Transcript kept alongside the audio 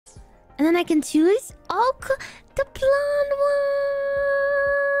And then I can choose. Oh, the blonde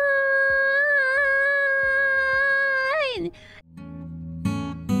one.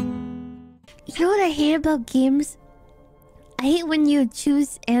 You know what I hate about games? I hate when you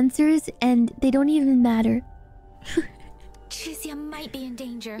choose answers and they don't even matter. Chuzia might be in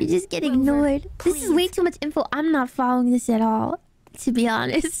danger. You just get ignored. This is way too much info. I'm not following this at all, to be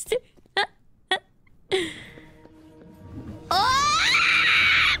honest. Oh!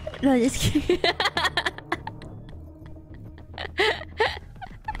 No, just kidding.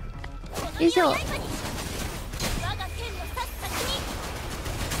 So...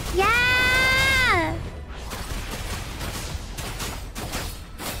 Yeah!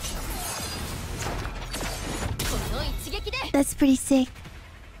 That's pretty sick.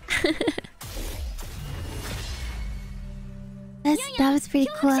 That was pretty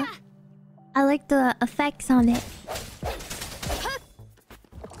cool. I like the effects on it.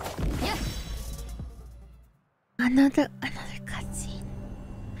 Another cutscene.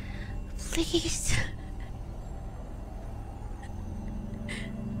 Please.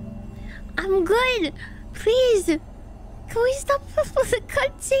 I'm good. Please. Can we stop with the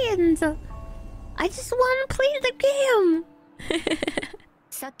cutscenes? I just want to play the game.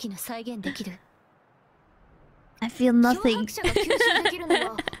 I feel nothing.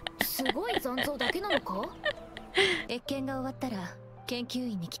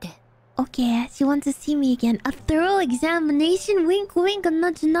 Okay, she wants to see me again. A thorough examination? Wink wink, a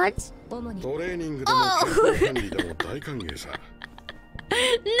nudge nudge. Oh! No!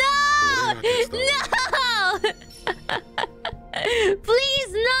 No!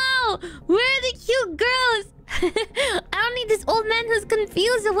 Please, no! Where are the cute girls? I don't need this old man who's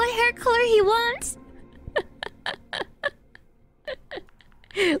confused of what hair color he wants.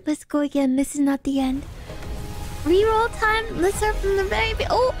 Let's go again. This is not the end. Reroll time. Let's start from the very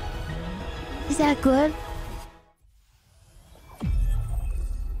beginning. Oh! Is that good?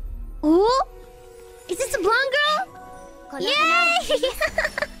 Oh! Is this a blonde girl? Yay!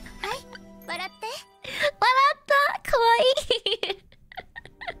 Waratta! Kawaii!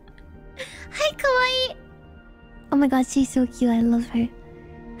 Hi, Kawaii! Oh my god, she's so cute. I love her.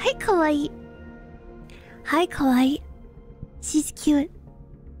 Hi, Kawaii. Hi, Kawaii. She's cute.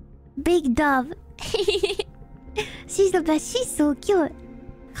 Big dove. She's the best. She's so cute.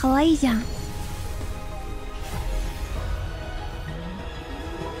 Kawaii じゃん。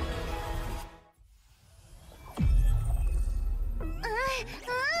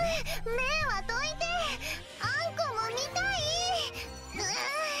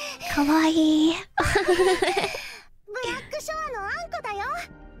かわいい。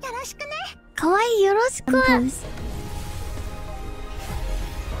かわいい、よろしく。Whoa!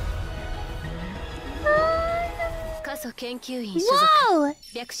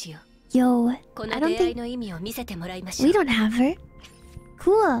 Yo, I don't think we don't have her.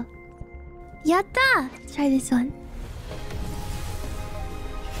 Cool. Yatta! Let's try this one.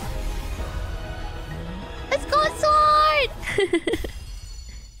 Let's go, sword!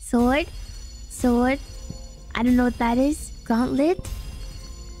 Sword? Sword? I don't know what that is. Gauntlet?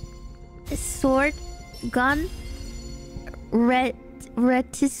 Sword? Gun?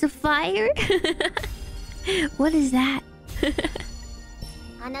 Reticifier? What is that?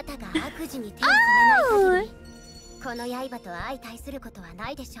 Oh!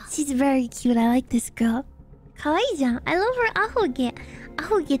 She's very cute. I like this girl. Kawaii じゃん. I love her アホ毛。ア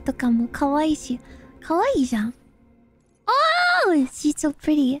ホ毛とかも可愛いし。可愛いじゃん。Oh! She's so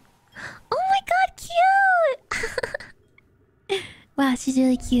pretty. Oh my god, cute! Wow, she's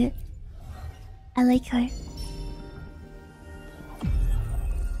really cute. I like her.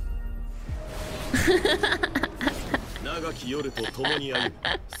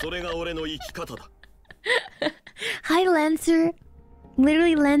 Hi, Lancer.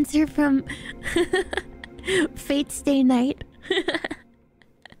 Literally Lancer from Fate Stay Night.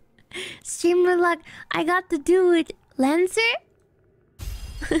 Streamer luck. I got to do it. Lancer?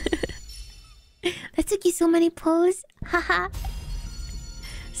 That took you so many poses. Haha.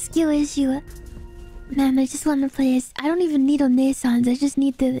 Skill issue. Man, I just want to play as... I don't even need Onesans. I just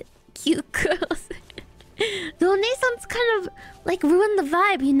need the cute girls. The Onesans kind of like ruin the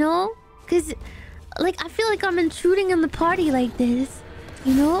vibe, you know? Because like I feel like I'm intruding in the party like this,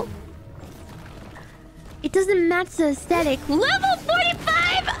 you know? It doesn't match the aesthetic. Level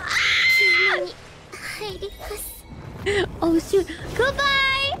 45! Ah! Oh shoot.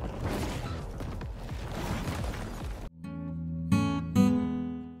 Goodbye!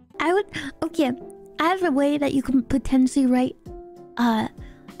 I would... Okay. I have a way that you can potentially write a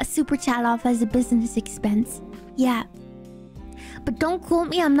super chat off as a business expense. Yeah. But don't quote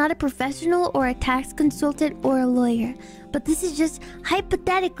me, I'm not a professional or a tax consultant or a lawyer. But this is just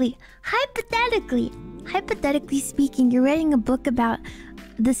hypothetically. Hypothetically speaking, you're writing a book about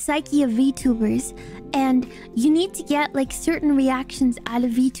the psyche of VTubers, and you need to get like certain reactions out of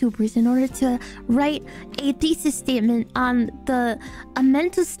VTubers in order to write a thesis statement on a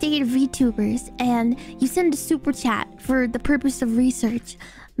mental state of VTubers, and you send a super chat for the purpose of research.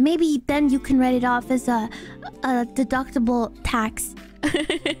 Maybe then you can write it off as a deductible tax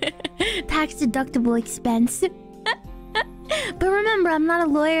tax deductible expense. But remember, I'm not a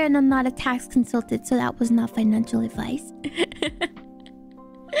lawyer and I'm not a tax consultant, so that was not financial advice.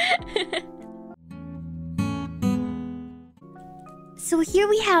 So here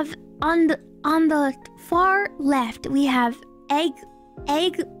we have on the far left we have egg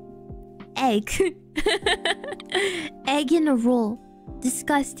egg in a roll,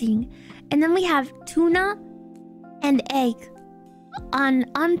 disgusting. And then we have tuna and egg on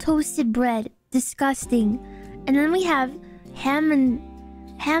untoasted bread, disgusting. And then we have ham and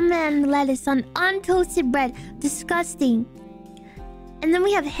lettuce on untoasted bread, disgusting. And then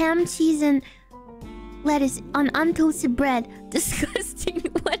we have ham, cheese, and lettuce on untoasted bread. Disgusting.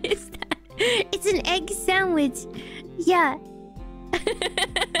 What is that? It's an egg sandwich. Yeah.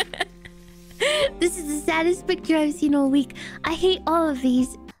 This is the saddest picture I've seen all week. I hate all of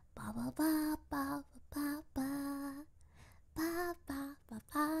these. Ba ba ba ba ba ba ba ba ba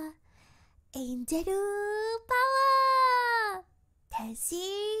ba. Angel power. Tensi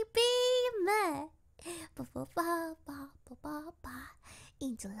beam. Ba ba ba ba ba ba ba.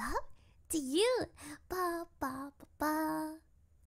 Angel love to you. Ba ba ba ba.